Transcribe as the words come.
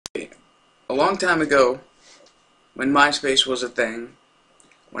A long time ago, when MySpace was a thing,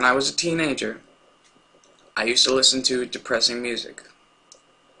 when I was a teenager, I used to listen to depressing music.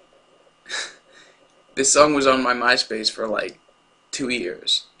 This song was on my MySpace for like 2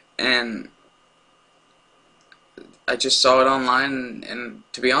 years, and I just saw it online, and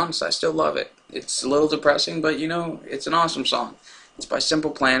to be honest, I still love it. It's a little depressing, but you know, it's an awesome song. It's by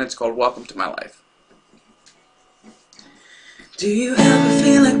Simple Plan. It's called Welcome to My Life. Do you ever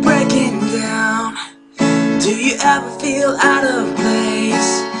feel like breaking down? Do you ever feel out of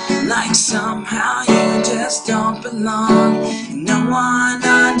place? Like somehow you just don't belong, and no one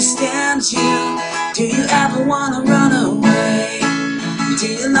understands you. Do you ever wanna run away? Do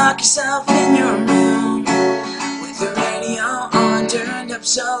you lock yourself in your room with the radio on, turned up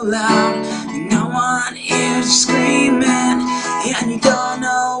so loud, and no one hears you screaming, and you don't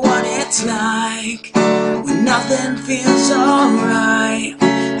know what it's like when nothing feels alright,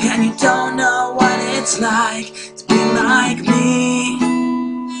 and you don't know what it's like to be like me,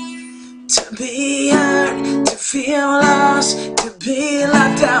 to be hurt, to feel lost, to be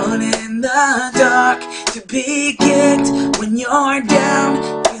left out in the dark, to be kicked when you're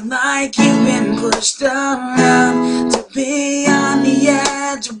down, feel like you've been pushed around, to be on the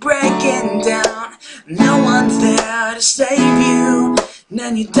edge of breaking down, no one's there to save you,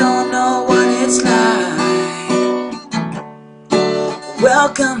 and you don't know what it's like.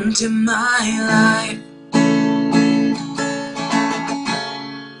 Welcome to my life.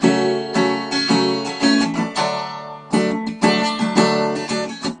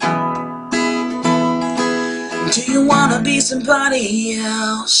 Do you wanna be somebody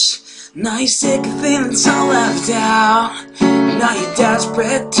else? Now you're sick of feeling so left out. Now you're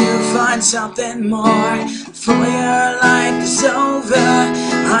desperate to find something more before your life is over.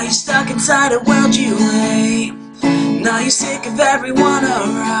 Are you stuck inside a world you hate? Now you're sick of everyone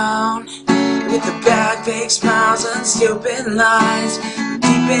around with the bad fake smiles and stupid lies.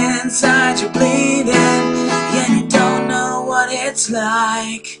 Deep inside you're bleeding, and you don't know what it's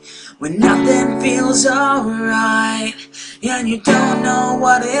like when nothing feels alright, and you don't know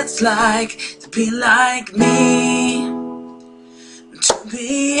what it's like to be like me, to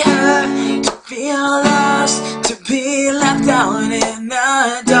be hurt, to feel lost, to be left out in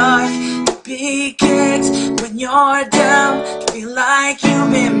the dark, to be kicked when you're down, to feel like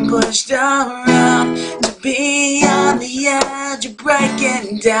you've been pushed around, to be on the edge of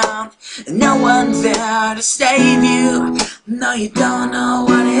breaking down, and no one's there to save you. No, you don't know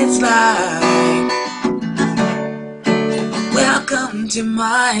what it's like. Welcome to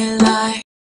my life.